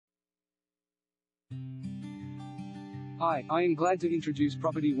Hi, I am glad to introduce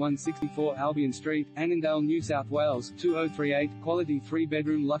property 164 Albion Street, Annandale, New South Wales, 2038, quality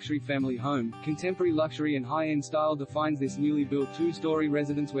 3-bedroom luxury family home. Contemporary luxury and high-end style defines this newly built 2-story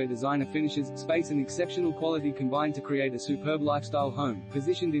residence where designer finishes, space and exceptional quality combine to create a superb lifestyle home.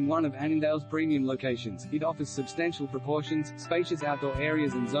 Positioned in one of Annandale's premium locations, it offers substantial proportions, spacious outdoor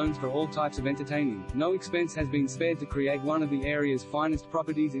areas and zones for all types of entertaining. No expense has been spared to create one of the area's finest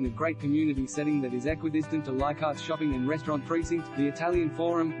properties in a great community setting that is equidistant to Leichhardt's shopping and restaurant precinct, the Italian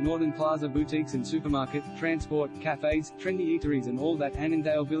Forum, Northern Plaza boutiques and supermarket, transport, cafes, trendy eateries and all that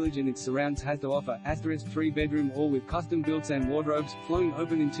Annandale Village and its surrounds has to offer. 3-bedroom all with custom builts and wardrobes, flowing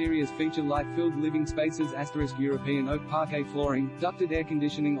open interiors feature light-filled living spaces, European oak parquet flooring, ducted air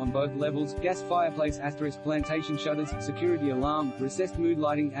conditioning on both levels, gas fireplace, plantation shutters, security alarm, recessed mood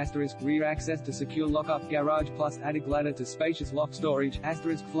lighting, rear access to secure lockup, garage plus attic ladder to spacious loft storage,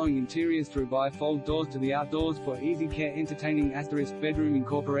 flowing interiors through bifold doors to the outdoors for easy care, entertaining, bedroom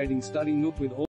incorporating study nook with all